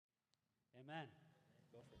Amen.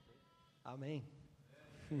 Amen.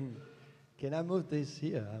 Can I move this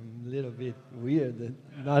here? I'm a little bit weird and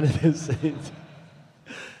not at the same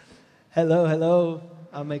time. Hello.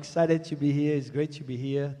 I'm excited to be here. It's great to be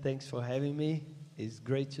here. Thanks for having me. It's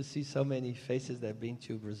great to see so many faces that have been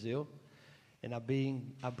to Brazil. And I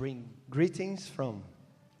bring greetings from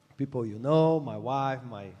people you know, my wife,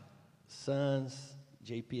 my sons,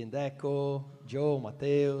 JP and Deco, Joe,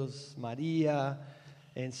 Mateus, Maria,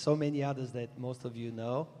 and so many others that most of you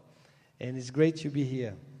know. And it's great to be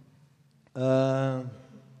here. As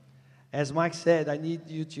Mike said, I need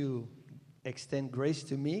you to extend grace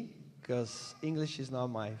to me because English is not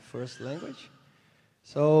my first language.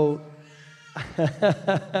 So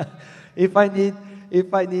if I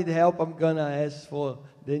need help, I'm gonna ask for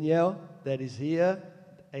Danielle that is here.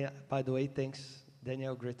 By the way, thanks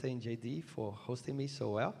Danielle, Greta, and JD for hosting me so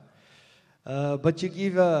well. But to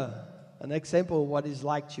give an example of what it's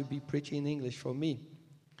like to be preaching in English for me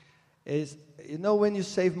is, you know, when you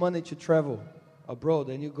save money to travel abroad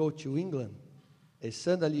and you go to England, and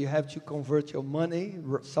suddenly you have to convert your money,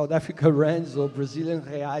 South African rands or Brazilian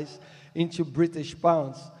reais, into British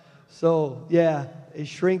pounds. So yeah, it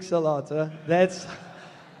shrinks a lot. Huh? That's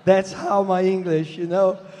how my English,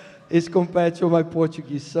 is compared to my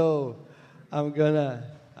Portuguese. So I'm gonna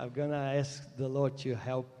ask the Lord to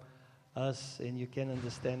help us, and you can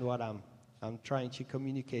understand what I'm trying to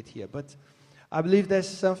communicate here. But I believe there's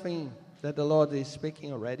something that the Lord is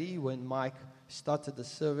speaking already. When Mike started the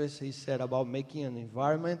service, he said about making an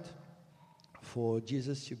environment for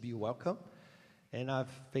Jesus to be welcome. And I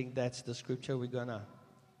think that's the scripture we're going to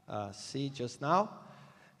see just now.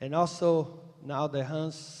 And also, now that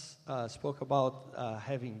Hans spoke about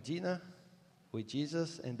having dinner with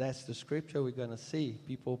Jesus, and that's the scripture we're going to see,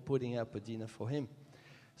 people putting up a dinner for him.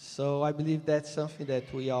 So I believe that's something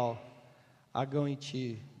that we all are going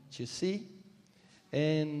to see.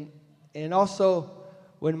 And also,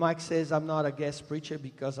 when Mike says I'm not a guest preacher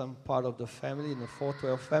because I'm part of the family, in the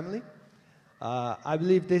 412 family, I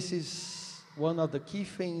believe this is one of the key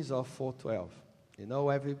things of 412. You know,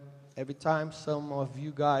 every time some of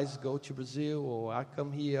you guys go to Brazil, or I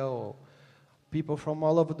come here, or people from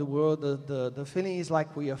all over the world, the feeling is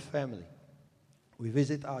like we are family. We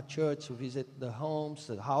visit our church, we visit the homes,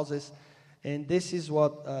 the houses, and this is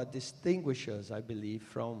what distinguishes, I believe,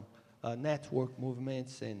 from network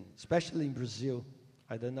movements, and especially in Brazil.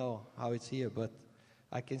 I don't know how it's here, but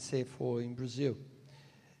I can say for in Brazil.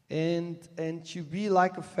 And to be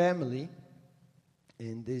like a family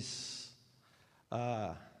in this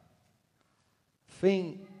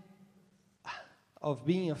thing of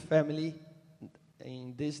being a family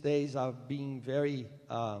in these days of being very,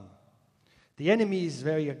 the enemy is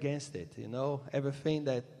very against it, everything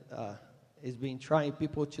that is being trying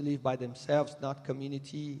people to live by themselves, not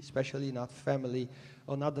community, especially not family,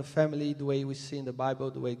 or not the family the way we see in the Bible,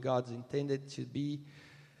 the way God's intended to be.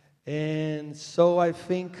 And so I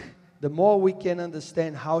think the more we can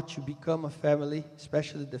understand how to become a family,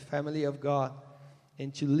 especially the family of God,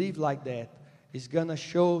 and to live like that, is going to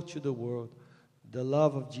show to the world the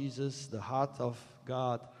love of Jesus, the heart of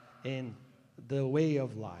God, and the way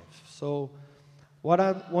of life. So what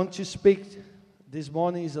I want to speak this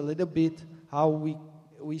morning is a little bit how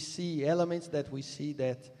we see elements that we see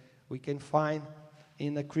that we can find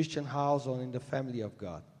in a Christian house or in the family of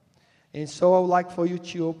God. And so I would like for you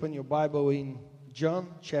to open your Bible in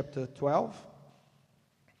John chapter 12.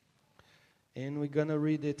 And we're going to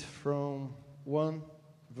read it from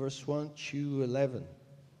verse 1 to 11.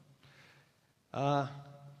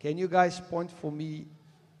 Can you guys point for me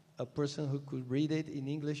a person who could read it in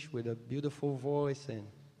English with a beautiful voice? And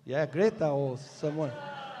Greta or someone.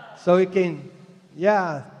 So we can,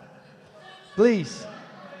 please.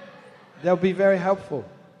 That'll be very helpful.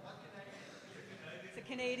 It's a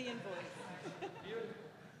Canadian voice.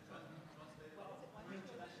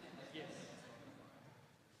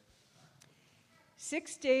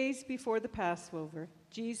 6 days before the Passover,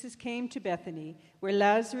 Jesus came to Bethany, where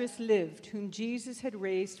Lazarus lived, whom Jesus had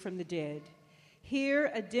raised from the dead.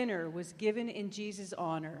 Here a dinner was given in Jesus'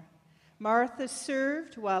 honor. Martha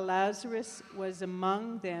served while Lazarus was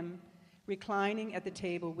among them, reclining at the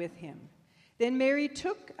table with him. Then Mary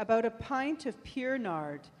took about a pint of pure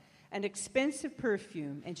nard, an expensive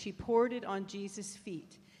perfume, and she poured it on Jesus'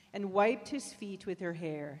 feet and wiped his feet with her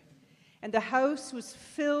hair. And the house was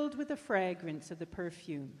filled with the fragrance of the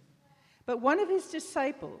perfume. But one of his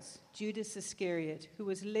disciples, Judas Iscariot, who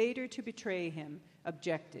was later to betray him,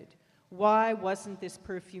 objected. Why wasn't this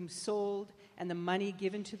perfume sold and the money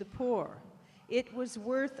given to the poor? It was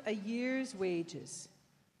worth a year's wages.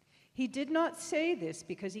 He did not say this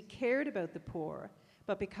because he cared about the poor,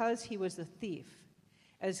 but because he was a thief.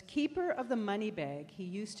 As keeper of the money bag, he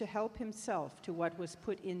used to help himself to what was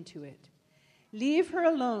put into it. "Leave her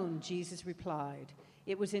alone," Jesus replied.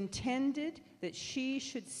 "It was intended that she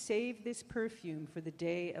should save this perfume for the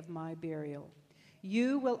day of my burial.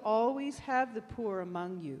 You will always have the poor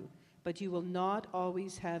among you, but you will not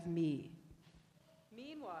always have me."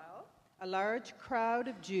 Meanwhile, a large crowd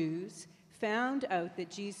of Jews found out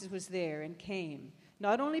that Jesus was there and came,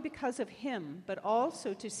 not only because of him, but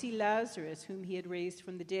also to see Lazarus, whom he had raised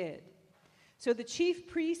from the dead. So the chief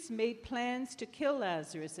priests made plans to kill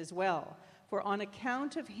Lazarus as well, for on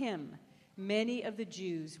account of him, many of the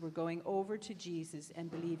Jews were going over to Jesus and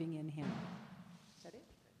believing in him. Is that it?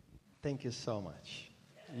 Thank you so much.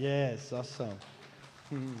 Yes, awesome.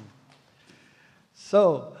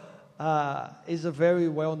 So, it's a very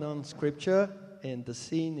well-known scripture, and the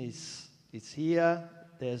scene is here.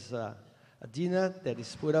 There's a dinner that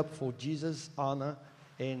is put up for Jesus' honor,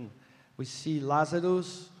 and we see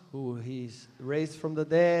Lazarus, who he's raised from the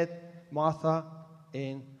dead, Martha,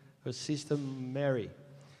 and her sister Mary.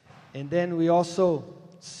 And then we also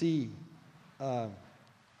see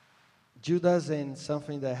Judas and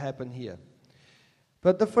something that happened here.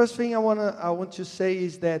 But the first thing I want to say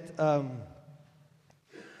is that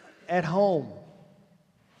at home,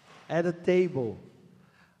 at a table,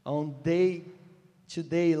 on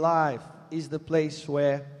day-to-day life is the place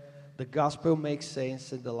where the gospel makes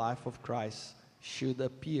sense and the life of Christ should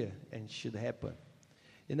appear and should happen.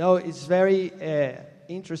 You know, it's very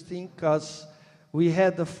interesting because we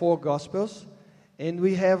had the 4 Gospels, and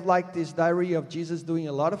we have like this diary of Jesus doing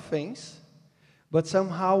a lot of things, but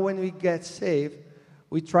somehow when we get saved,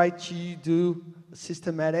 we try to do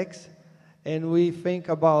systematics, and we think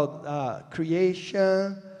about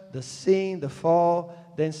creation, the sin, the fall,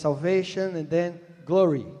 then salvation, and then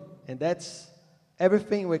glory. And that's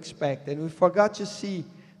everything we expect. And we forgot to see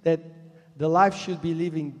that the life should be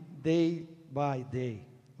living day by day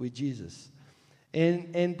with Jesus.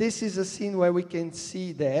 And this is a scene where we can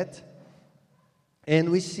see that.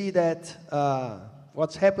 And we see that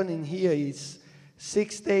what's happening here is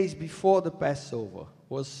 6 days before the Passover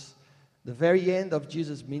was the very end of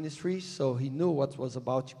Jesus' ministry, so he knew what was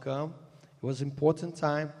about to come. It was an important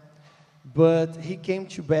time. But he came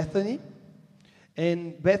to Bethany,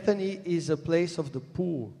 and Bethany is a place of the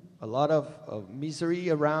poor, a lot of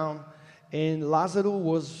misery around. And Lazarus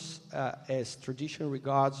was, as tradition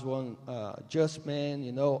regards, one just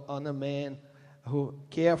man, honor man, who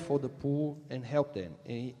cared for the poor and helped them.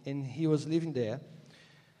 And he was living there.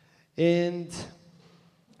 And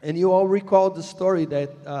you all recall the story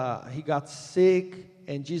that he got sick,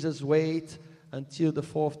 and Jesus waited until the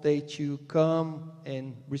 4th day to come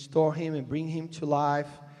and restore him and bring him to life.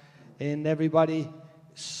 And everybody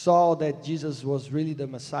saw that Jesus was really the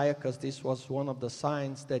Messiah, because this was one of the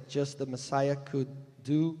signs that just the Messiah could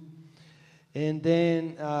do. And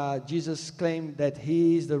then Jesus claimed that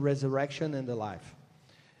he is the resurrection and the life.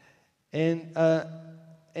 And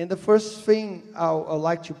the first thing I'd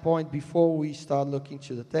like to point before we start looking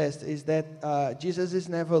to the text is that Jesus is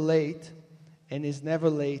never late, and is never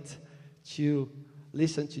late to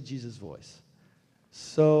listen to Jesus' voice.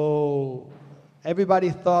 So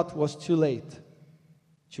everybody thought was too late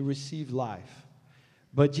to receive life.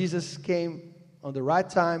 But Jesus came on the right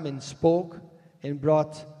time and spoke and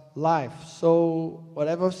brought life. So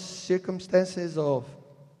whatever circumstances or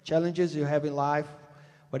challenges you have in life,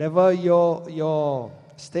 whatever your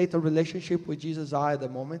state of relationship with Jesus are at the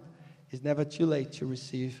moment, it's never too late to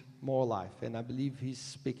receive more life. And I believe he's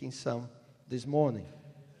speaking some this morning.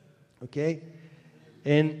 Okay?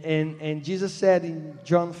 And Jesus said in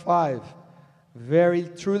John 5, "Very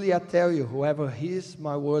truly I tell you, whoever hears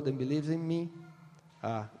my word and believes in me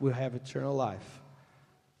will have eternal life."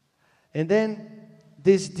 And then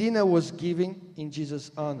this dinner was given in Jesus'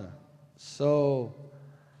 honor. So,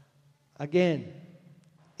 again,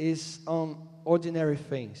 it's on ordinary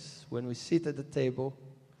things. When we sit at the table,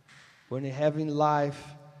 when we're having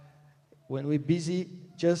life, when we're busy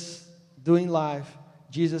just doing life,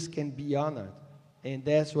 Jesus can be honored. And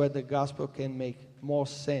that's where the gospel can make more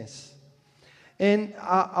sense. And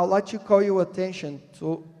I'd like to call your attention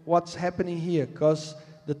to what's happening here, because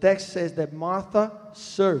the text says that Martha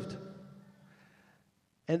served.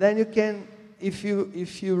 And then you can, if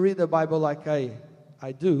you read the Bible like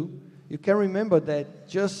I do, you can remember that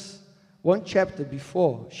just one chapter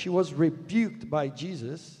before, she was rebuked by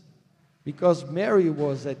Jesus because Mary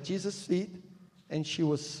was at Jesus' feet and she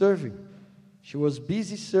was serving. She was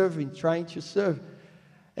busy serving, trying to serve.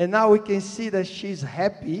 And now we can see that she's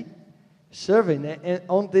happy serving. And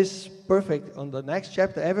on the next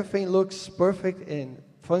chapter, everything looks perfect and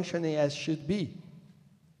functioning as should be.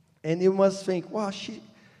 And you must think, wow,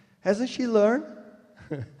 hasn't she learned?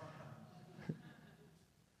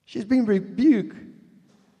 She's been rebuked.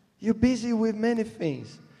 You're busy with many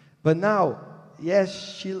things. But now,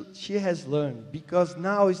 yes, she has learned, because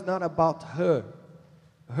now it's not about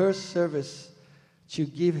her service to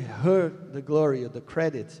give her the glory or the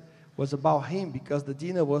credit was about him, because the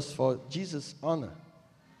dinner was for Jesus' honor.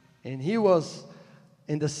 And he was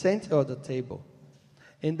in the center of the table.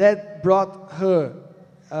 And that brought her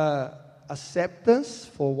acceptance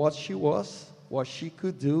for what she was, what she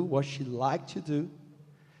could do, what she liked to do.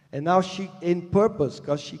 And now she, in purpose,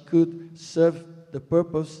 because she could serve the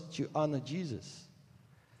purpose to honor Jesus.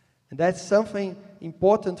 And that's something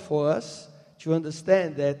important for us to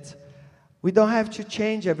understand, that we don't have to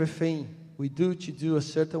change everything we do to do a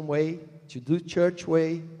certain way, to do church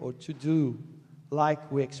way, or to do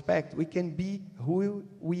like we expect. We can be who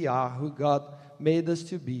we are, who God made us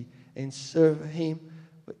to be, and serve Him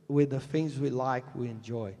with the things we like, we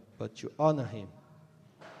enjoy, but to honor Him.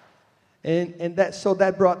 And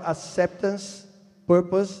that brought acceptance,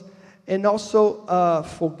 purpose, and also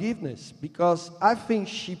forgiveness, because I think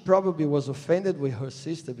she probably was offended with her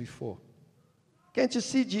sister before. Can't you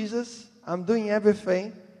see, Jesus? I'm doing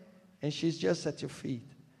everything, and she's just at your feet.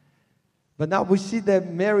 But now we see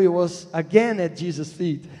that Mary was again at Jesus'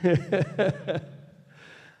 feet.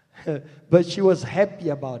 But she was happy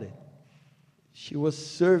about it. She was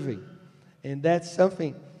serving. And that's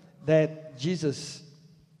something that Jesus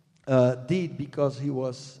did, because he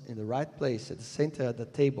was in the right place, at the center of the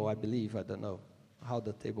table, I believe. I don't know how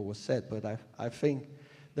the table was set, but I think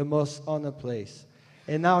the most honored place.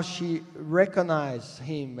 And now she recognized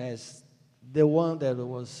him as the one that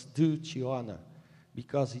was due to honor,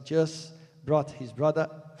 because he just brought his brother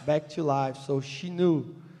back to life. So she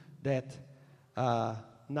knew that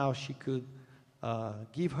now she could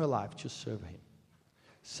give her life to serve him.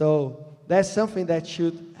 So that's something that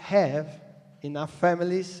should have in our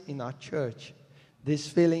families, in our church, this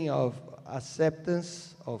feeling of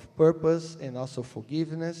acceptance, of purpose, and also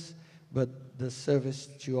forgiveness, but the service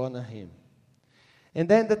to honor him. And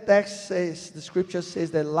then the text says, the scripture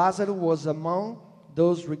says that Lazarus was among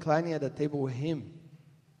those reclining at the table with him.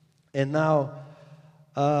 And now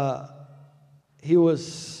he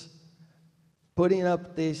was putting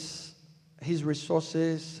up his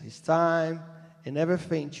resources, his time, and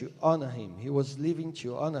everything to honor him. He was living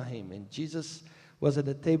to honor him. And Jesus was at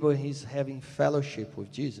the table, and he's having fellowship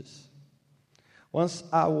with Jesus. Once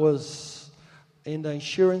I was in the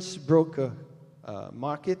insurance broker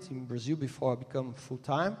market in Brazil before I become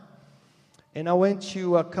full-time. And I went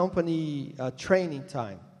to a company training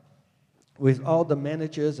time with all the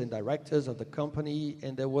managers and directors of the company.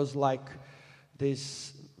 And there was like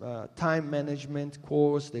this time management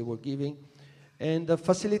course they were giving. And the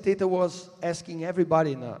facilitator was asking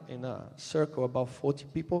everybody in a circle, about 40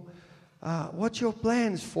 people, what's your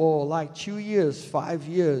plans for like 2 years, 5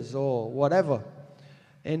 years, or whatever?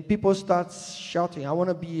 And people start shouting, I want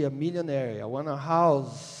to be a millionaire. I want a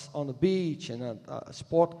house on the beach and a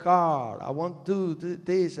sport car. I want to do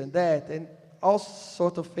this and that, and all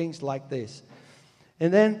sorts of things like this.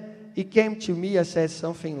 And then it came to me, I said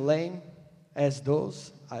something lame as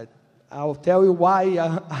those. I'll tell you why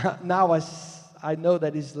now I know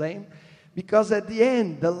that it's lame. Because at the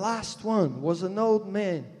end, the last one was an old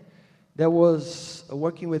man that was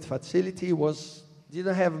working with facility,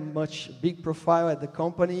 didn't have much big profile at the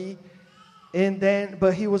company,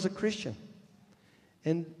 but he was a Christian.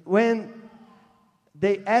 And when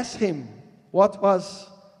they asked him what was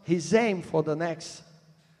his aim for the next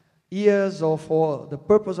years or for the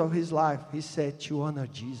purpose of his life, he said, to honor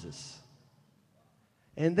Jesus.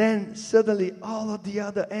 And then suddenly all of the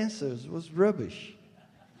other answers was rubbish.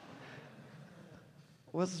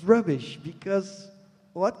 Because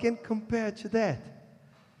what can compare to that?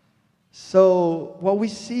 So what we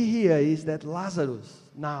see here is that Lazarus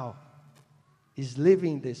now is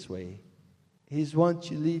living this way. He's one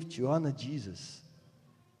to live to honor Jesus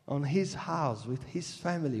on his house, with his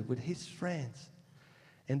family, with his friends.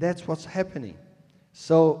 And that's what's happening.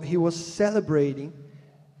 So he was celebrating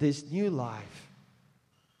this new life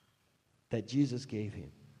that Jesus gave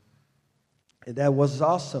him. And that was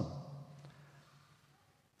awesome.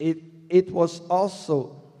 It was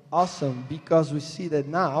also awesome because we see that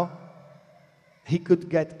now he could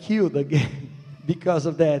get killed again because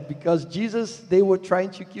of that. Because they were trying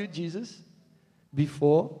to kill Jesus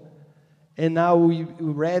before. And now we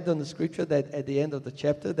read on the scripture that at the end of the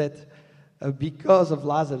chapter that because of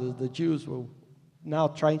Lazarus, the Jews were now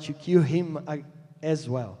trying to kill him as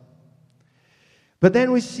well. But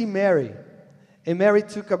then we see Mary. And Mary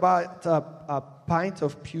took about a pint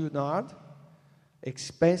of pure nard,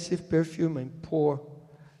 expensive perfume and pour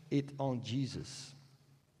it on Jesus.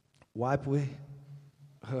 Wipe away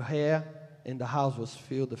her hair, and the house was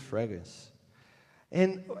filled with fragrance.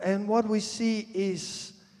 And what we see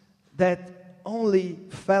is that only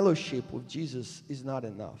fellowship with Jesus is not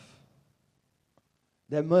enough.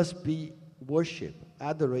 There must be worship,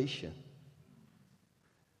 adoration.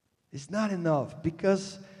 It's not enough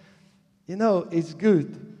because, it's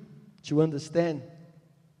good to understand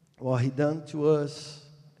what He done to us.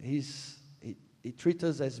 He treats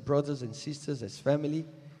us as brothers and sisters, as family,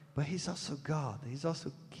 but He's also God. He's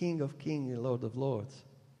also King of kings and Lord of lords.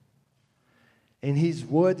 And He's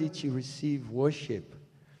worthy to receive worship.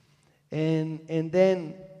 And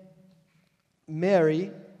then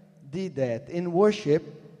Mary did that. In worship,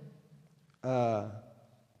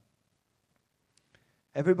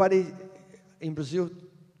 everybody in Brazil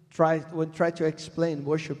try to explain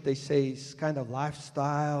worship. They say it's kind of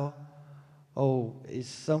lifestyle. It's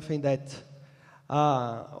something that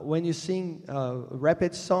when you sing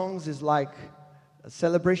rapid songs, it's like a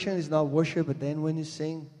celebration is not worship. But then when you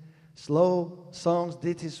sing slow songs,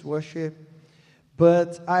 this is worship.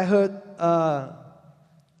 But I heard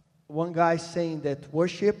one guy saying that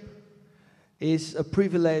worship is a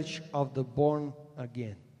privilege of the born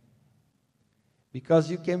again.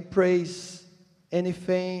 Because you can praise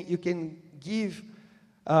anything, you can give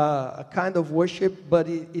a kind of worship, but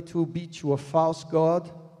it will be to a false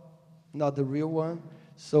God, not the real one.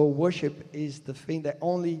 So worship is the thing that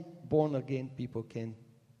only born again people can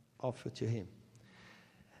offer to Him.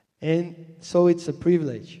 And so it's a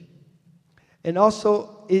privilege. And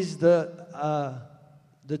also is the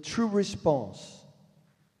true response,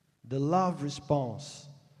 the love response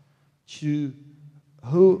to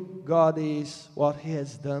who God is, what He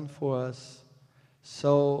has done for us.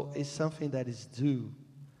 So it's something that is due.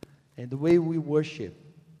 And the way we worship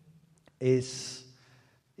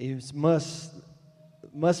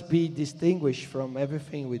must be distinguished from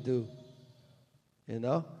everything we do.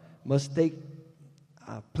 Must take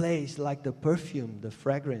a place like the perfume, the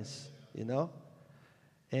fragrance,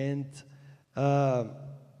 And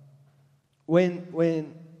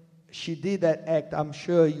when she did that act, I'm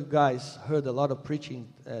sure you guys heard a lot of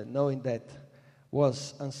preaching, knowing that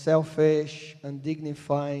was unselfish,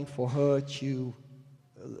 undignifying for her to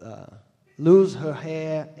lose her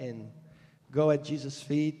hair and go at Jesus'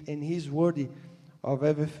 feet, and He's worthy of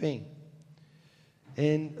everything.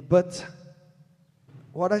 But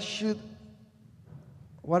what I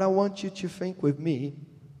want you to think with me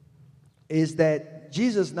is that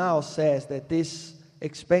Jesus now says that this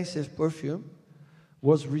expensive perfume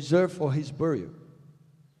was reserved for His burial,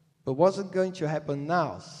 but wasn't going to happen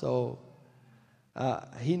now. So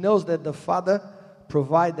He knows that the Father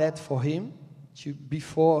provided that for Him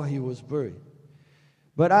before He was buried.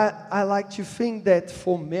 But I like to think that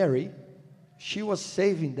for Mary, she was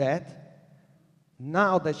saving that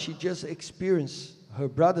now that she just experienced her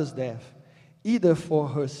brother's death, either for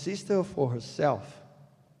her sister or for herself,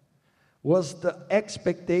 was the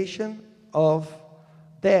expectation of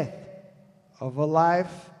death, of a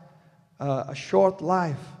life, a short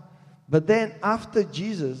life. But then after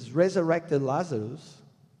Jesus resurrected Lazarus,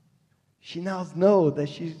 she now knows that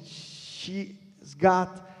she's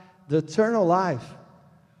got the eternal life.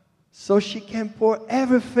 So she can pour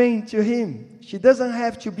everything to Him. She doesn't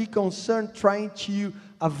have to be concerned trying to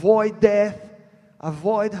avoid death,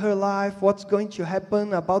 avoid her life, what's going to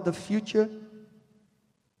happen about the future.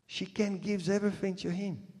 She can give everything to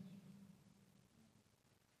Him.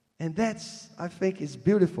 And that's, I think, is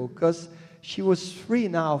beautiful because she was free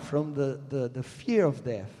now from the fear of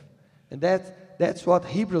death. And that's what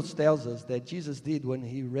Hebrews tells us that Jesus did when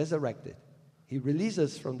He resurrected. He released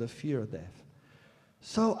us from the fear of death.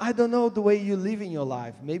 So I don't know the way you live in your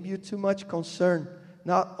life. Maybe you're too much concerned,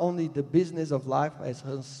 not only the business of life, as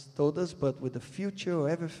Hans told us, but with the future or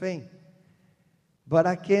everything. But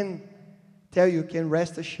I can tell you, can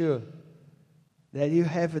rest assured that you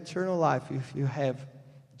have eternal life if you have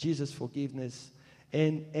Jesus' forgiveness,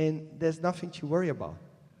 and there's nothing to worry about.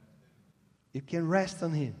 You can rest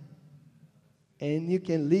on Him, and you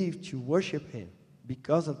can live to worship Him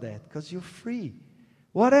because of that, because you're free.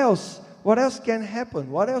 What else? What else can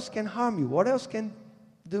happen? What else can harm you? What else can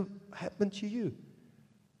happen to you?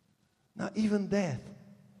 Not even death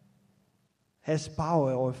has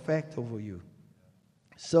power or effect over you.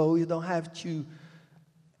 So you don't have to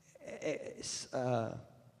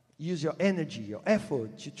use your energy, your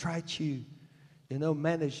effort to try to,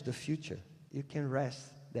 manage the future. You can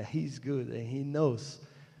rest that He's good and He knows.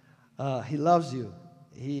 He loves you.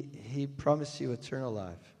 He promised you eternal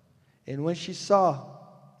life. And when she saw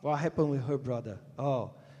what happened with her brother,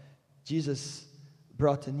 Jesus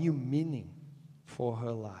brought a new meaning for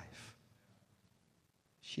her life.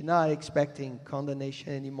 She's not expecting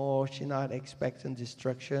condemnation anymore. She's not expecting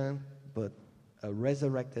destruction, but a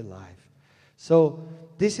resurrected life. So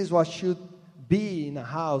this is what should be in a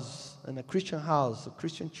house, in a Christian house, a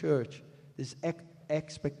Christian church, this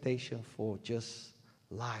expectation for just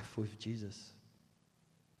life with Jesus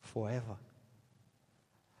forever.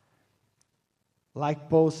 Like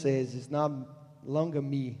Paul says, it's not longer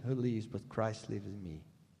me who lives, but Christ lives in me.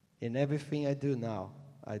 In everything I do now,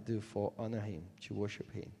 I do for honor Him, to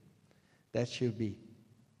worship Him. That should be.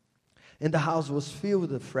 And the house was filled with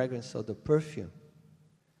the fragrance of the perfume,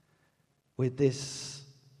 with this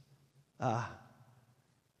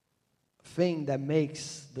thing that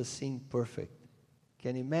makes the scene perfect.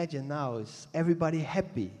 Can you imagine now? Is everybody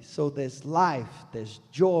happy? So there's life, there's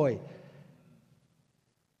joy,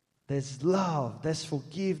 there's love, there's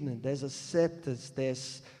forgiveness, there's acceptance,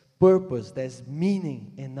 there's purpose, there's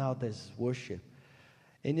meaning, and now there's worship.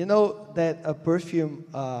 And you know that a perfume,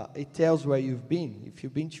 it tells where you've been. If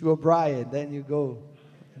you've been to a bride, then you go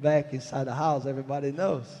back inside the house, everybody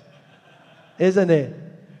knows. Isn't it?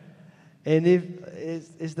 And if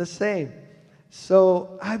it's the same.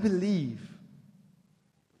 So I believe,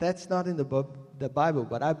 that's not in the Bible,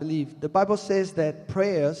 but I believe, the Bible says that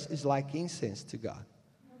prayers is like incense to God.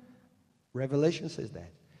 Revelation says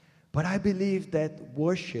that. But I believe that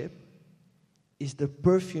worship is the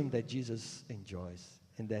perfume that Jesus enjoys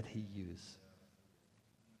and that He uses.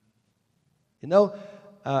 You know,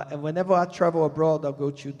 and whenever I travel abroad, I'll go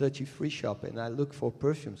to duty free shop and I look for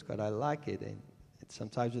perfumes because I like it. And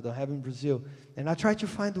sometimes we don't have in Brazil. And I try to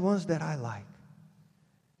find the ones that I like.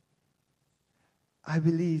 I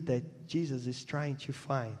believe that Jesus is trying to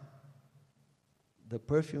find the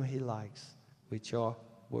perfume He likes with your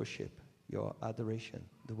worship, your adoration,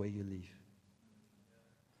 the way you live.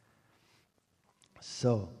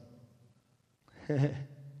 So,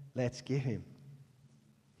 let's give Him.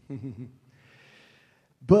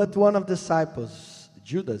 But one of the disciples,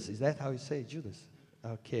 Judas, is that how you say it? Judas?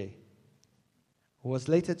 Okay. Who was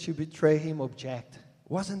later to betray Him, object.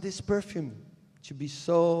 Wasn't this perfume to be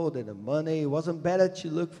sold and the money? It wasn't better to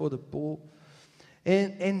look for the poor?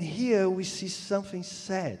 And here we see something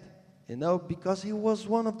sad, you know, because he was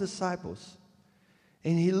one of the disciples.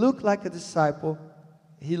 And he looked like a disciple.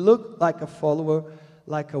 He looked like a follower,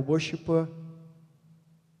 like a worshiper.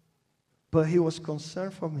 But he was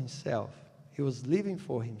concerned for himself. He was living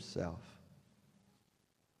for himself.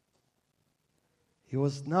 He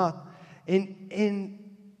was not. And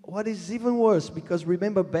what is even worse, because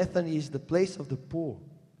remember, Bethany is the place of the poor.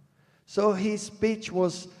 So his speech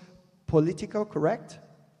was political, correct?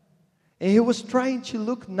 And he was trying to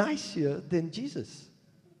look nicer than Jesus.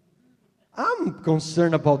 I'm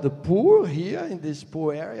concerned about the poor here in this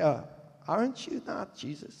poor area. Aren't you not,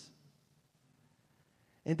 Jesus?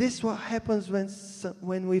 And this is what happens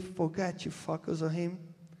when we forget to focus on Him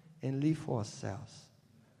and live for ourselves.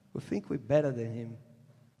 We think we're better than Him,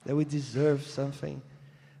 that we deserve something.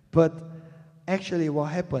 But actually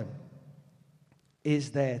what happened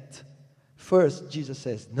is that first Jesus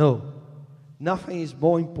says, no, nothing is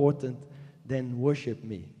more important than worship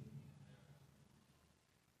me.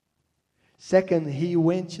 Second, He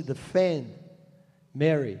went to defend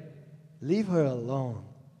Mary. Leave her alone.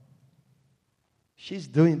 She's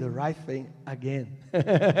doing the right thing again.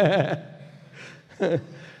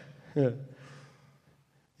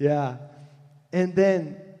 Yeah. And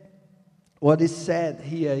then what is said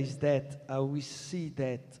here is that we see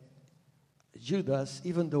that Judas,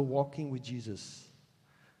 even though walking with Jesus,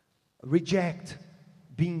 reject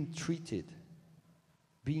being treated,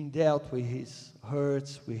 being dealt with his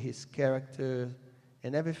hurts, with his character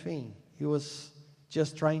and everything. He was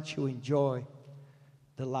just trying to enjoy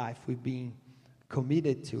the life with being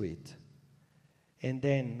committed to it. And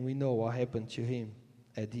then we know what happened to him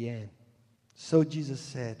at the end. So Jesus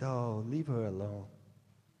said, oh, leave her alone.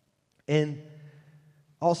 And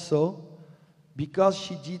also, because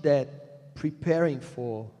she did that preparing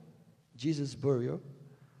for Jesus' burial,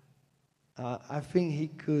 I think he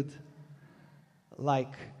could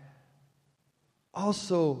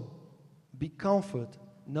also be comforted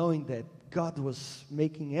knowing that God was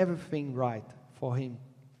making everything right for him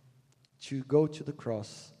to go to the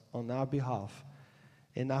cross on our behalf.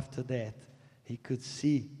 And after that, he could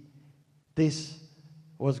see this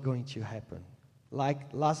was going to happen.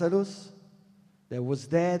 Like Lazarus, that was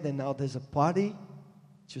dead, and now there's a party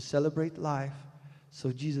to celebrate life.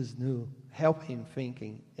 So Jesus knew, helped him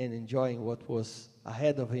thinking and enjoying what was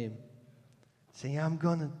ahead of him. Saying, I'm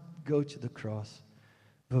going to go to the cross,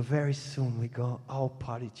 but very soon we're going to all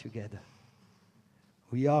party together.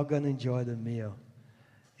 We are going to enjoy the meal.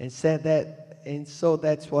 And said that, and so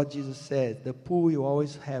that's what Jesus said. The poor you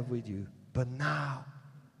always have with you. But now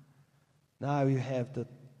you have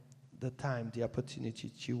the time, the opportunity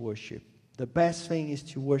to worship. The best thing is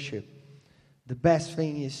to worship. The best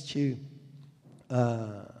thing is to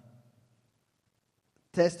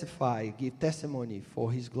testify, give testimony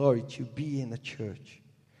for His glory, to be in the church.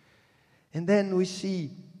 And then we see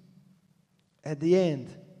at the end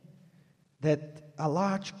that a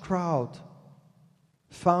large crowd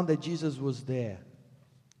found that Jesus was there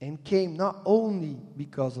and came not only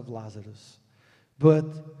because of Lazarus, but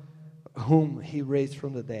whom He raised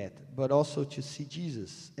from the dead, but also to see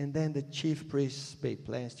Jesus. And then the chief priests made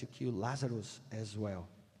plans to kill Lazarus as well,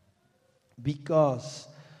 because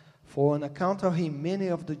for on account of him, many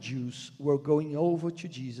of the Jews were going over to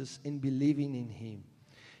Jesus and believing in Him.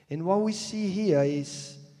 And what we see here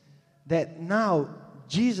is that now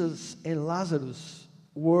Jesus and Lazarus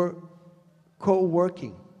were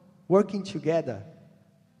co-working, working together,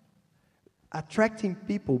 attracting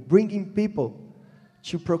people, bringing people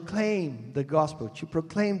to proclaim the gospel, to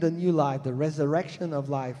proclaim the new life, the resurrection of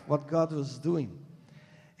life, what God was doing.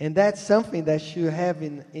 And that's something that you have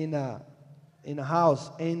in a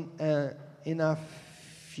house, in a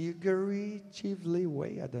figuratively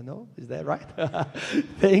way. I don't know. Is that right?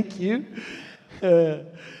 Thank you.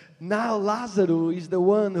 Now Lazarus is the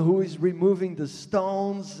one who is removing the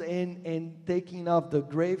stones and taking off the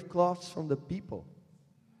grave cloths from the people,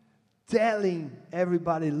 telling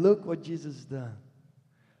everybody, look what Jesus has done.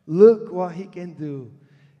 Look what He can do.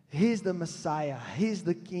 He's the Messiah. He's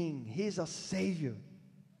the King. He's a Savior.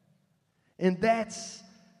 And that's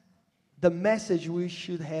the message we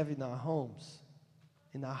should have in our homes,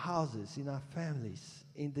 in our houses, in our families,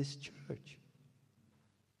 in this church.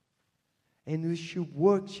 And we should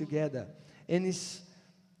work together. And it's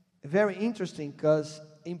very interesting because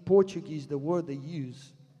in Portuguese, the word they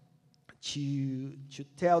use to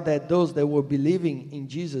tell that those that were believing in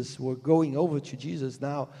Jesus were going over to Jesus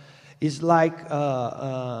now is like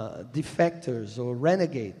defectors or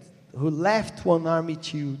renegades who left one army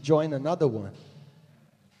to join another one.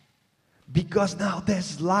 Because now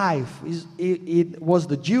there's life. It was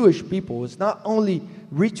the Jewish people. It's not only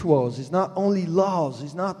rituals. It's not only laws.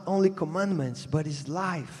 It's not only commandments. But it's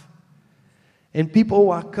life. And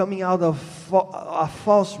people are coming out of a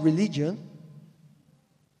false religion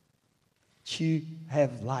to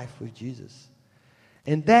have life with Jesus.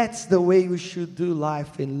 And that's the way we should do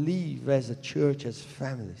life and live as a church, as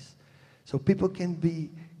families. So people can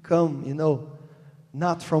become,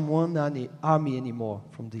 not from one army anymore,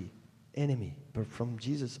 from the enemy, but from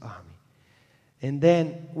Jesus' army. And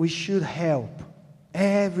then we should help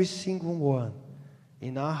every single one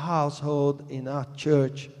in our household, in our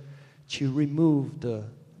church, to remove the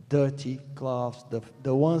dirty cloths,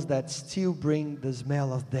 the ones that still bring the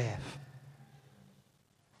smell of death,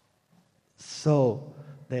 so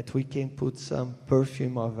that we can put some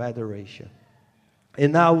perfume of adoration.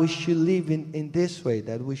 And now we should live in this way,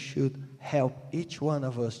 that we should help each one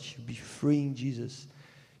of us to be free in Jesus,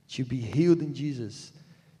 to be healed in Jesus,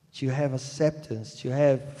 to have acceptance, to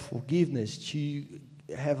have forgiveness, to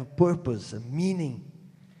have a purpose, a meaning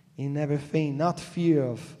in everything, not fear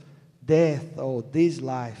of death or this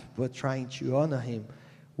life, but trying to honor Him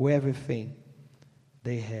with everything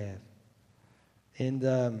they have.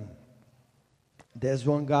 And there's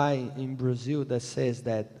one guy in Brazil that says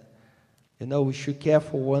that, we should care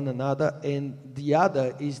for one another, and the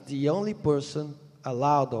other is the only person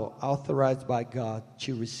allowed or authorized by God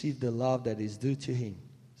to receive the love that is due to Him.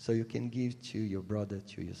 So you can give to your brother,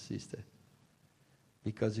 to your sister.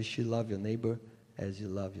 Because you should love your neighbor as you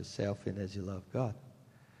love yourself and as you love God.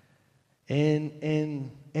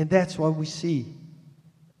 And that's what we see.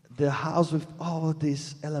 The house with all of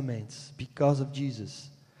these elements because of Jesus.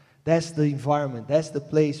 That's the environment. That's the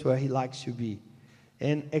place where He likes to be.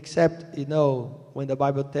 And except, when the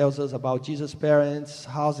Bible tells us about Jesus' parents'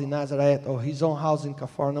 house in Nazareth or His own house in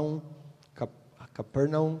Capernaum,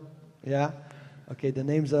 yeah? Okay, the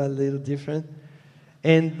names are a little different.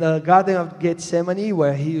 And the Garden of Gethsemane,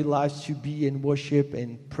 where He likes to be in worship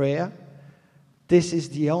and prayer, this is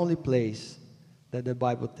the only place that the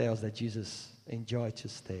Bible tells that Jesus enjoyed to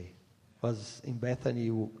stay. Was in Bethany,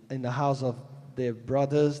 in the house of their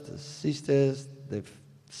brothers, the sisters, the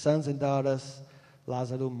sons and daughters,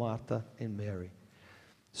 Lazarus, Martha, and Mary.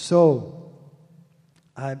 So,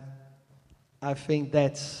 I think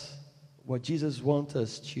that's what Jesus wants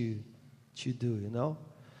us to do,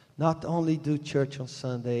 Not only do church on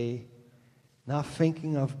Sunday, not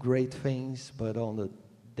thinking of great things, but on the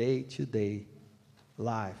day-to-day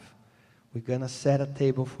life. We're going to set a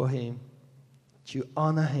table for Him, to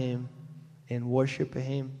honor Him, and worship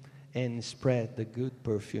Him and spread the good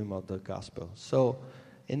perfume of the gospel. So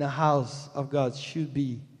in the house of God should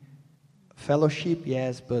be fellowship,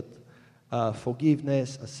 yes, but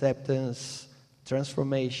forgiveness, acceptance,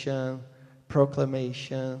 transformation,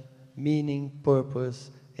 proclamation, meaning,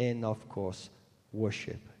 purpose, and of course,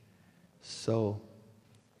 worship. So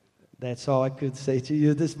that's all I could say to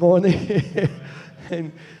you this morning.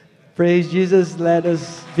 And praise Jesus, let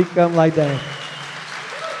us become like that.